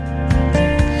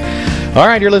All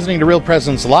right, you're listening to Real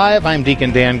Presence Live. I'm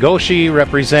Deacon Dan Goshi,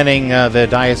 representing the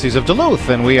Diocese of Duluth,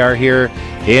 and we are here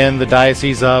in the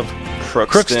Diocese of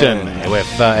Crookston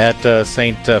with at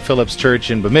St. Philip's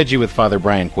Church in Bemidji with Father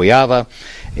Brian Cuiava.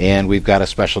 And we've got a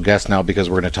special guest now because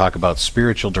we're going to talk about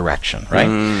spiritual direction,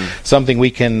 right? Something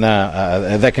we can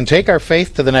that can take our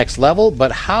faith to the next level,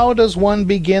 but how does one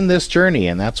begin this journey?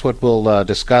 And that's what we'll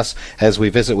discuss as we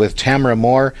visit with Tamara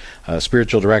Moore,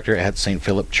 spiritual director at St.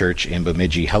 Philip Church in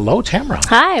Bemidji. Hello, Tamara.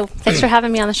 Hi. Thanks for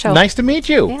having me on the show. Nice to meet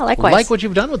you. Yeah, likewise. Like what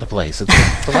you've done with the place.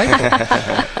 It's delightful.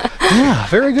 Yeah,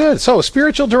 very good. So,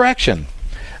 spiritual direction.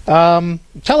 Tell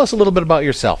us a little bit about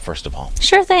yourself, first of all.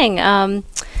 Sure thing.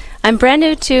 I'm brand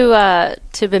new to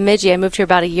Bemidji. I moved here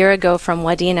about a year ago from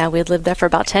Wadena. We had lived there for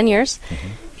about 10 years.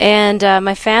 And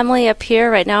my family up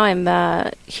here, right now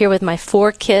I'm here with my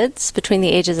 4 kids between the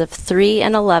ages of 3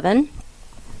 and 11.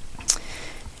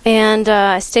 And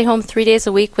I stay home 3 days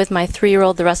a week with my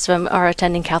 3-year-old. The rest of them are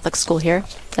attending Catholic school here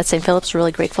at St. Philip's.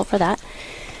 Really grateful for that.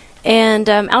 And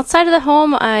outside of the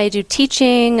home, I do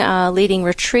teaching, leading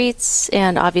retreats,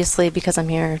 and obviously, because I'm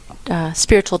here,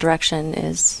 spiritual direction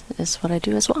is what I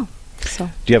do as well.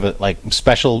 So, do you have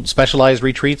specialized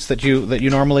retreats that you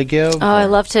normally give? Oh, I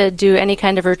love to do any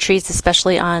kind of retreats,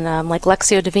 especially on like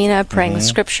Lectio Divina, praying the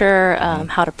Scripture,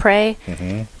 how to pray.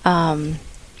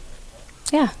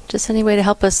 Yeah, just any way to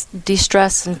help us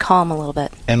de-stress and calm a little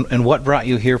bit. And what brought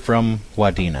you here from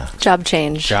Wadena? Job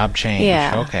change. Job change.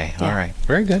 Yeah. Okay. Yeah. All right.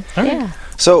 Very good. All right. Yeah.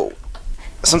 So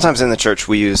sometimes in the church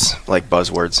we use like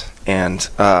buzzwords, and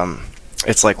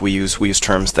it's like we use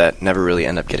terms that never really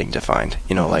end up getting defined.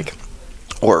 You know, like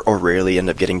or rarely end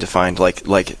up getting defined. Like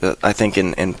I think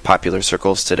in popular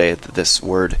circles today, this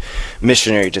word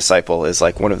missionary disciple is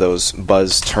like one of those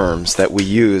buzz terms that we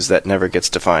use that never gets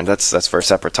defined. That's for a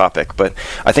separate topic. But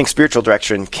I think spiritual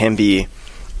direction can be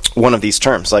one of these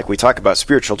terms. Like we talk about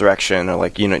spiritual direction, or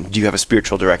like, you know, do you have a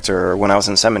spiritual director? Or when I was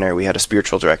in seminary, we had a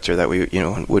spiritual director that we, you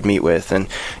know, would meet with. And,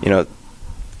 you know,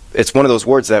 it's one of those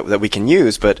words that we can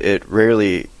use, but it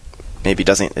rarely maybe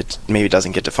doesn't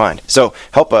get defined. So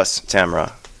help us,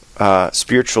 Tamara,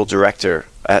 spiritual director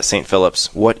at St.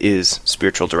 Philip's. What is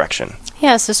spiritual direction?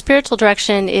 Yeah, so spiritual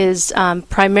direction is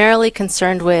primarily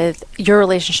concerned with your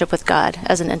relationship with God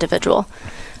as an individual.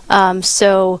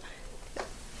 So,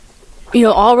 you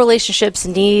know, all relationships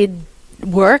need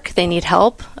work. They need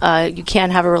help. You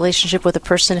can't have a relationship with a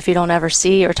person if you don't ever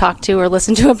see or talk to or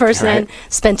listen to a person, Right.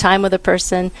 spend time with a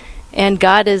person. And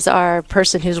God is our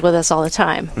person who's with us all the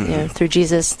time, you know, through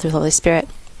Jesus, through the Holy Spirit.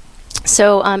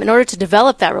 So in order to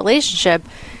develop that relationship,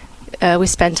 we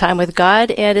spend time with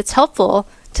God, and it's helpful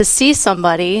to see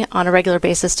somebody on a regular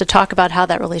basis to talk about how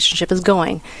that relationship is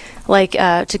going. Like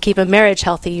to keep a marriage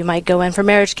healthy, you might go in for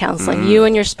marriage counseling. You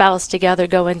and your spouse together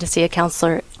go in to see a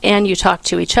counselor, and you talk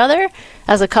to each other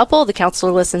as a couple. The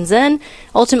counselor listens in.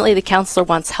 Ultimately, the counselor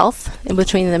wants health in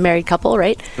between the married couple,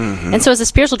 right? And so as a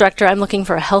spiritual director, I'm looking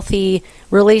for a healthy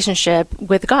relationship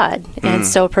with God. And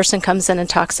so a person comes in and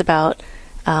talks about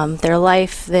their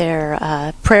life,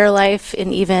 their prayer life,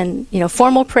 and even, you know,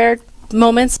 formal prayer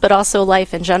moments, but also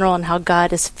life in general and how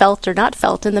God is felt or not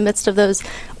felt in the midst of those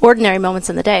ordinary moments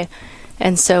in the day.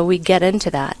 And so we get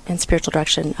into that in spiritual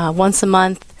direction once a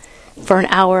month for an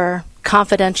hour,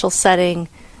 confidential setting.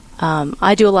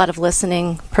 I do a lot of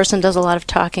listening. Person does a lot of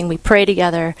talking. We pray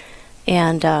together,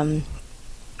 and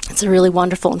it's a really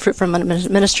wonderful and fruitful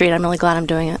ministry, and I'm really glad I'm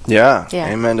doing it. Yeah. Yeah.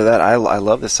 Amen to that. I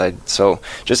love this. So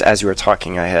just as you were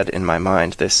talking, I had in my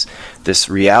mind this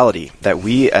reality that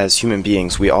we as human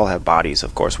beings, we all have bodies.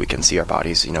 Of course, we can see our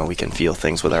bodies. You know, we can feel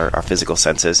things with our physical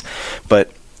senses.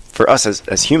 But for us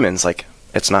as humans, like,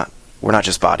 we're not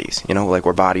just bodies. You know, like,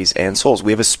 we're bodies and souls.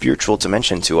 We have a spiritual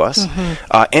dimension to us.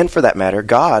 And for that matter,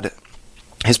 God,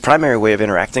 his primary way of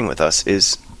interacting with us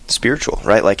is spiritual,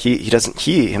 right? Like he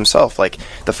himself, like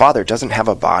the Father, doesn't have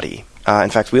a body. In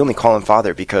fact, we only call him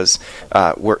Father because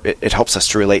it helps us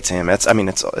to relate to him.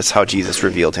 It's how Jesus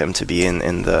revealed him to be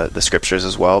in the scriptures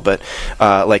as well. But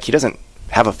like, he doesn't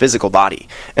have a physical body,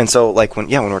 and so like when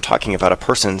we're talking about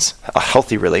a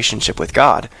healthy relationship with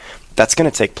God, that's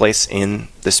going to take place in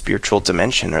the spiritual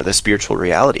dimension or the spiritual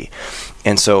reality.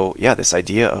 And so this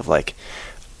idea of like,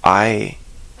 I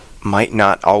might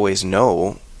not always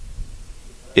know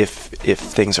if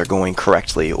things are going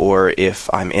correctly or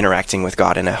if I'm interacting with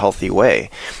God in a healthy way.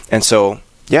 And so,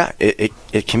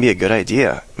 it can be a good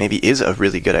idea, maybe is a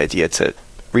really good idea, to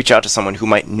reach out to someone who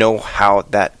might know how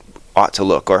that ought to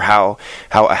look or how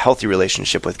a healthy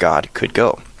relationship with God could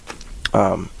go.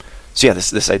 So yeah,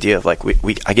 this idea of like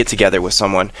I get together with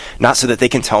someone, not so that they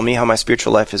can tell me how my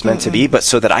spiritual life is meant to be, but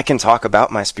so that I can talk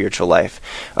about my spiritual life.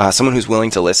 Someone who's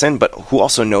willing to listen, but who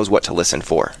also knows what to listen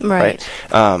for. Right.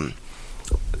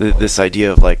 This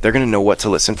idea of like they're going to know what to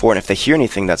listen for, and if they hear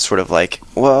anything that's sort of like,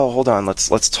 well, hold on,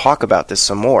 let's talk about this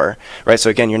some more, right?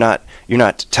 So again, you're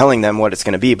not telling them what it's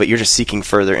going to be, but you're just seeking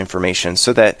further information,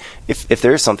 so that if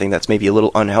there is something that's maybe a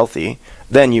little unhealthy,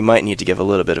 then you might need to give a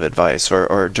little bit of advice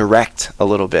or direct a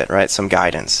little bit, right? Some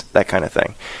guidance, that kind of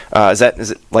thing. Is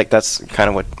it like that's kind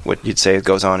of what you'd say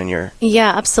goes on in your?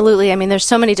 Yeah, absolutely. I mean, there's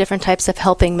so many different types of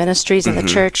helping ministries in the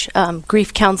church: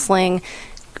 grief counseling,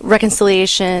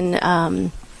 reconciliation.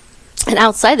 And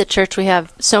outside the church, we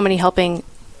have so many helping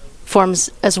forms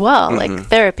as well, like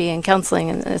therapy and counseling,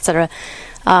 and et cetera.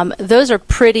 Those are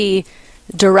pretty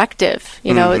directive.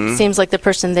 You know, it seems like the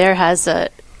person there has a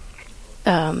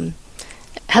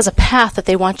path that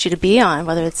they want you to be on,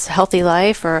 whether it's healthy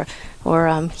life or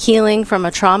healing from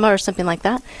a trauma or something like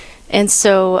that. And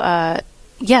so,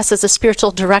 yes, as a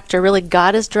spiritual director, really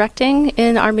God is directing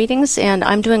in our meetings, and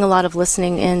I'm doing a lot of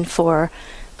listening in for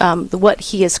what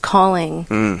he is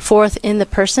calling forth in the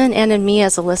person and in me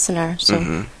as a listener.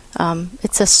 So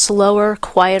it's a slower,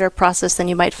 quieter process than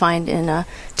you might find in a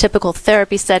typical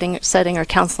therapy setting or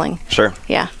counseling. Sure.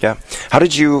 Yeah. How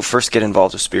did you first get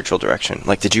involved with spiritual direction?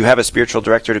 Like, did you have a spiritual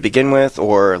director to begin with,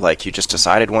 or like you just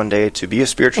decided one day to be a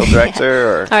spiritual director?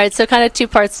 Or? All right, so kind of two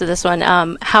parts to this one.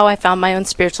 How I found my own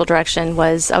spiritual direction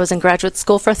was I was in graduate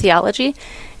school for theology.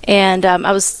 And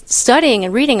I was studying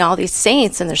and reading all these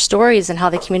saints and their stories and how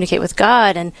they communicate with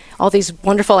God and all these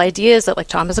wonderful ideas that like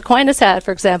Thomas Aquinas had,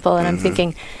 for example. And I'm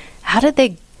thinking, how did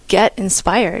they get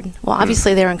inspired? Well,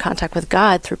 obviously they were in contact with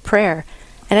God through prayer.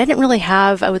 And I didn't really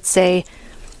have, I would say,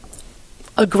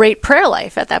 a great prayer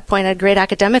life at that point, a great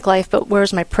academic life, but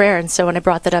where's my prayer? And so when I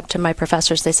brought that up to my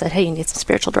professors, they said, hey, you need some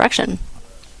spiritual direction.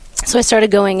 So I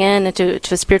started going in to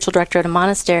a spiritual director at a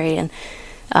monastery and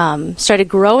started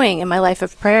growing in my life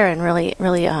of prayer and really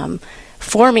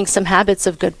forming some habits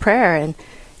of good prayer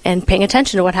and paying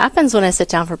attention to what happens when I sit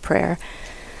down for prayer.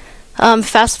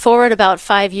 Fast forward about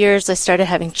 5 years, I started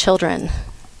having children,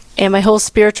 and my whole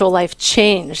spiritual life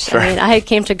changed. Sure. I mean, I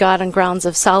came to God on grounds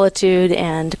of solitude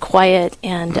and quiet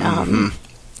and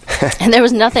and there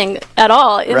was nothing at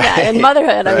all in that, in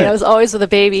motherhood. I mean, I was always with a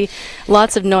baby,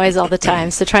 lots of noise all the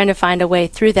time, so trying to find a way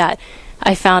through that.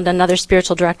 I found another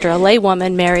spiritual director, a lay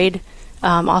woman, married,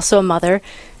 also a mother,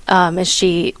 and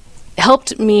she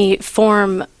helped me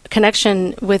form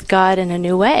connection with God in a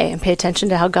new way and pay attention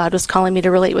to how God was calling me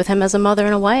to relate with him as a mother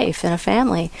and a wife and a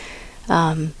family.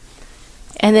 And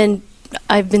then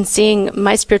I've been seeing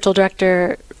my spiritual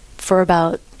director for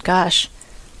about,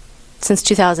 since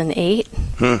 2008.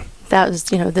 That was,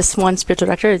 this one spiritual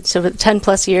director, so 10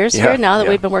 plus years here now that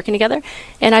we've been working together.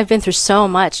 And I've been through so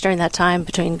much during that time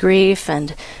between grief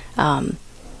and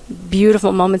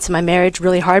beautiful moments in my marriage,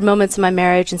 really hard moments in my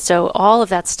marriage. And so all of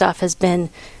that stuff has been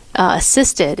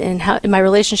assisted in my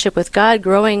relationship with God,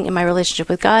 growing in my relationship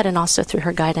with God, and also through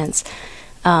her guidance.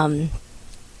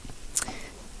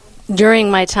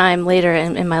 During my time later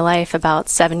in my life, about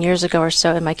 7 years ago or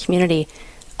so in my community,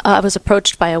 I was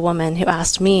approached by a woman who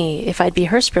asked me if I'd be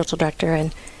her spiritual director.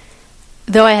 And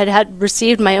though I had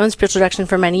received my own spiritual direction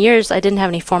for many years, I didn't have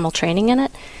any formal training in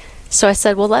it. So I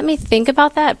said, well, let me think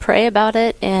about that, pray about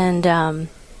it, and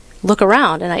look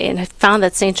around. And I found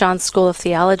that St. John's School of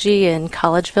Theology in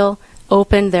Collegeville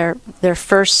opened their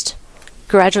first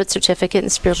graduate certificate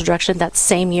in spiritual direction that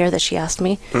same year that she asked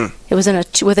me. It was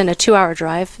within a 2-hour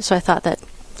drive, so I thought that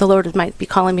the Lord might be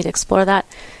calling me to explore that.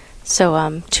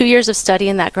 So 2 years of study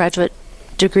in that graduate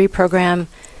degree program,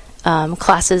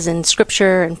 classes in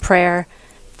scripture and prayer,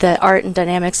 the art and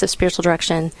dynamics of spiritual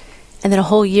direction, and then a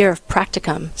whole year of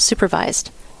practicum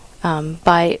supervised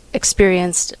by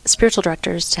experienced spiritual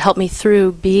directors to help me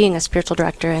through being a spiritual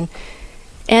director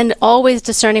and always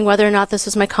discerning whether or not this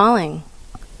was my calling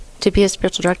to be a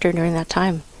spiritual director during that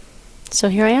time. So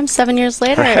here I am 7 years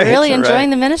later, really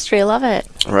enjoying the ministry. I love it.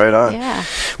 Right on. Yeah.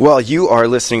 Well, you are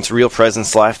listening to Real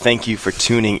Presence Live. Thank you for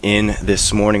tuning in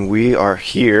this morning. We are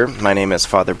here. My name is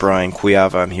Father Brian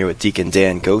Cuiava. I'm here with Deacon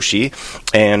Dan Goshi,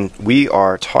 and we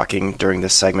are talking during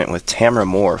this segment with Tamara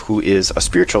Moore, who is a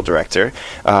spiritual director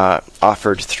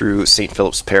offered through St.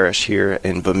 Philip's Parish here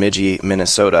in Bemidji,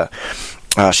 Minnesota.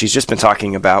 She's just been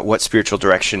talking about what spiritual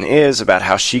direction is, about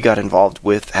how she got involved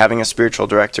with having a spiritual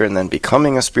director and then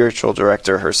becoming a spiritual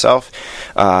director herself.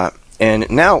 And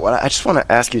now I just want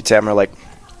to ask you, Tamara,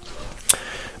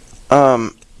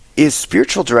 is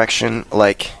spiritual direction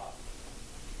like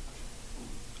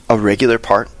a regular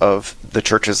part of the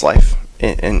church's life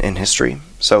in history?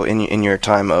 So in your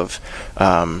time of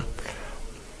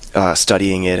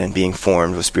studying it and being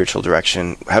formed with spiritual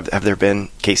direction, have there been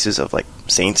cases of like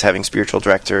saints having spiritual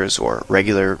directors or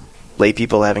regular lay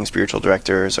people having spiritual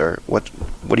directors, or what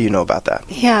do you know about that?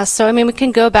 Yeah, so I mean, we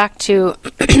can go back to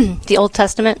the Old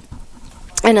Testament,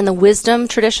 and in the wisdom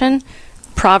tradition,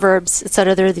 Proverbs,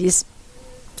 etc. There are these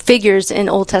figures in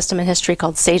Old Testament history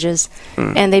called sages,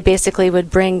 and they basically would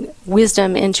bring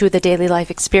wisdom into the daily life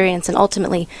experience and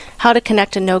ultimately how to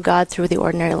connect and know God through the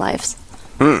ordinary lives.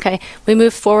 Okay, we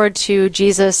move forward to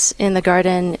Jesus in the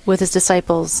garden with his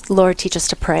disciples. Lord, teach us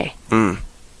to pray.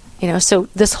 You know, so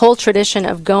this whole tradition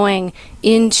of going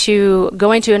to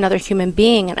another human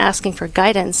being and asking for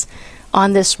guidance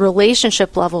on this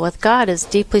relationship level with God is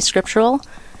deeply scriptural.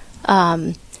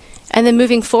 And then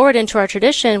moving forward into our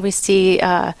tradition, we see,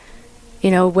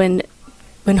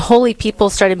 when holy people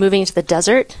started moving into the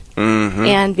desert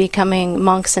and becoming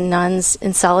monks and nuns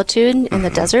in solitude in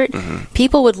the desert,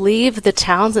 people would leave the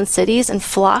towns and cities and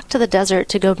flock to the desert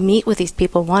to go meet with these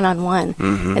people one-on-one.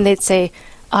 And they'd say,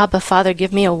 Abba, Father,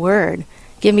 give me a word.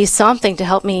 Give me something to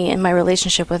help me in my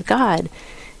relationship with God.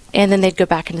 And then they'd go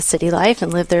back into city life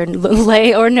and live their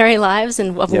lay ordinary lives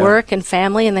and of work and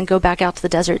family, and then go back out to the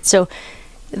desert. So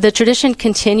the tradition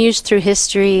continues through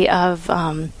history of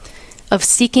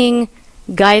seeking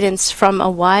guidance from a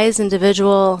wise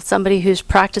individual, somebody who's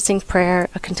practicing prayer,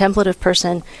 a contemplative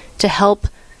person, to help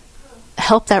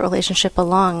that relationship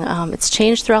along. It's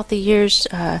changed throughout the years,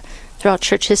 throughout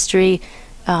church history,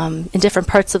 in different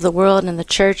parts of the world and in the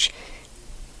church.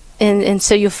 And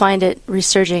so you'll find it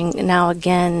resurging now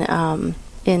again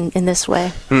in this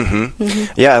way.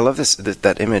 Yeah, I love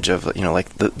that image of,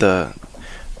 like the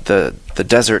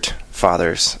desert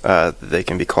fathers, they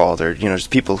can be called, or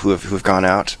just people who've gone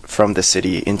out from the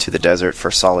city into the desert for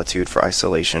solitude, for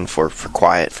isolation, for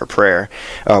quiet, for prayer,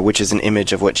 which is an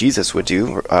image of what Jesus would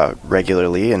do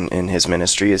regularly in his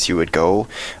ministry, as he would go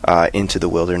into the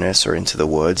wilderness or into the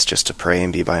woods just to pray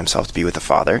and be by himself, to be with the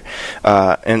Father.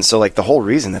 And so like the whole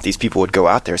reason that these people would go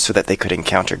out there so that they could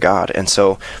encounter God. And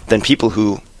so then people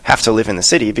who have to live in the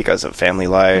city because of family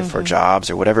life or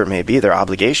jobs or whatever it may be, their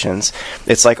obligations,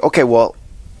 it's like, okay, well,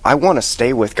 I want to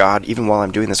stay with God even while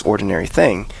I'm doing this ordinary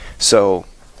thing, so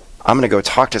I'm going to go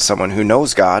talk to someone who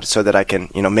knows God so that I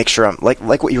can, make sure I'm, like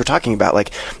what you were talking about,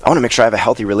 like, I want to make sure I have a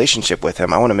healthy relationship with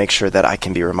him. I want to make sure that I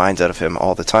can be reminded of him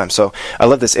all the time. So I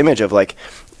love this image of, like,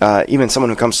 even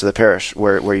someone who comes to the parish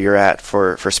where you're at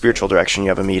for spiritual direction, you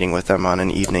have a meeting with them on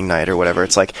an evening night or whatever.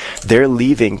 It's like they're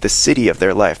leaving the city of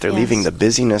their life. They're leaving the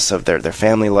busyness of their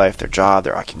family life, their job,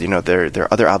 their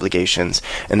other obligations,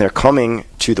 and they're coming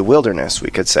to the wilderness,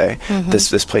 we could say,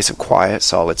 this place of quiet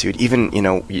solitude. Even,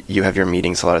 you have your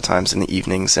meetings a lot of times in the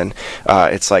evenings, and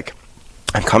it's like,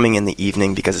 I'm coming in the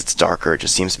evening because it's darker. It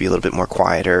just seems to be a little bit more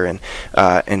quieter,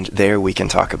 and there we can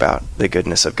talk about the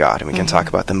goodness of God, and we can talk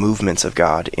about the movements of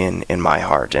God in my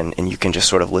heart, and you can just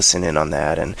sort of listen in on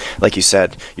that. And like you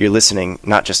said, you're listening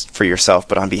not just for yourself,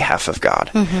 but on behalf of God,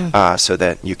 so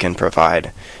that you can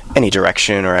provide any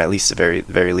direction, or at least the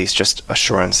very least, just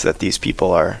assurance that these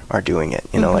people are doing it.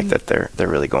 Like that they're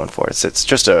really going for it. It's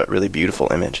just a really beautiful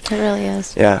image. It really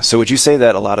is. Yeah. So would you say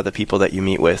that a lot of the people that you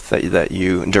meet with, that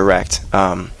you direct,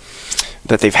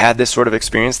 that they've had this sort of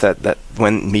experience, that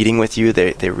when meeting with you,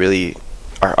 they really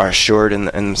are assured in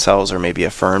themselves, or maybe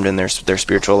affirmed in their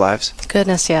spiritual lives?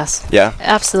 Goodness, yes. Yeah.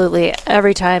 Absolutely.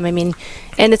 Every time. I mean,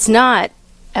 and it's not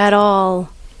at all...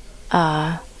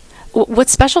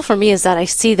 what's special for me is that I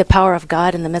see the power of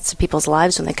God in the midst of people's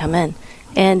lives when they come in.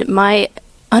 And my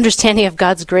understanding of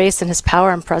God's grace and his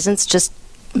power and presence just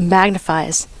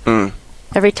magnifies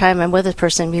every time I'm with a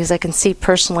person, because I can see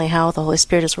personally how the Holy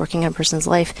Spirit is working in a person's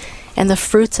life. And the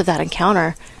fruits of that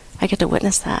encounter, I get to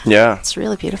witness that. Yeah. It's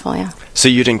really beautiful, yeah. So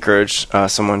you'd encourage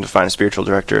someone to find a spiritual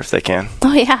director if they can?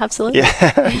 Oh, yeah, absolutely.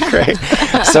 Yeah, great.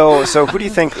 So who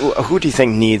do you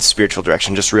think needs spiritual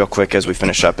direction? Just real quick as we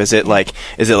finish up. Is it like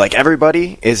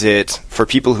everybody? Is it for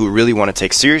people who really want to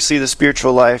take seriously the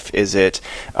spiritual life? Is it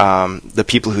the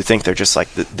people who think they're just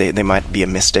like, they might be a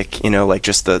mystic, like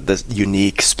just the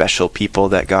unique, special people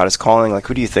that God is calling? Like,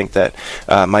 who do you think that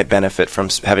might benefit from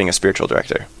having a spiritual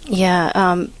director? Yeah,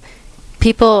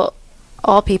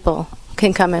 all people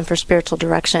can come in for spiritual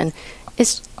direction.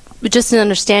 It's just an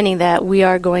understanding that we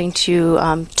are going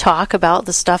to talk about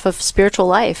the stuff of spiritual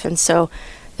life. And so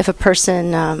if a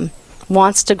person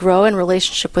wants to grow in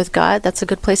relationship with God, that's a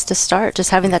good place to start,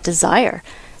 just having that desire.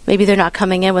 Maybe they're not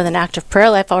coming in with an active prayer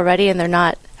life already, and they're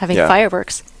not having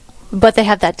fireworks, but they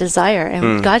have that desire,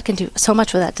 and God can do so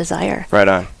much with that desire. Right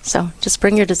on. So just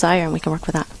bring your desire, and we can work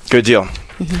with that. Good deal.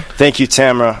 Thank you,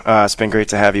 Tamara. It's been great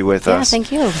to have you with us. Yeah,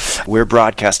 thank you. We're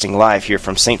broadcasting live here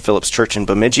from St. Philip's Church in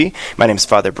Bemidji. My name is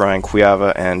Father Brian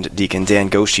Cuiava, and Deacon Dan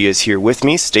Goshi is here with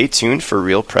me. Stay tuned for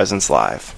Real Presence Live.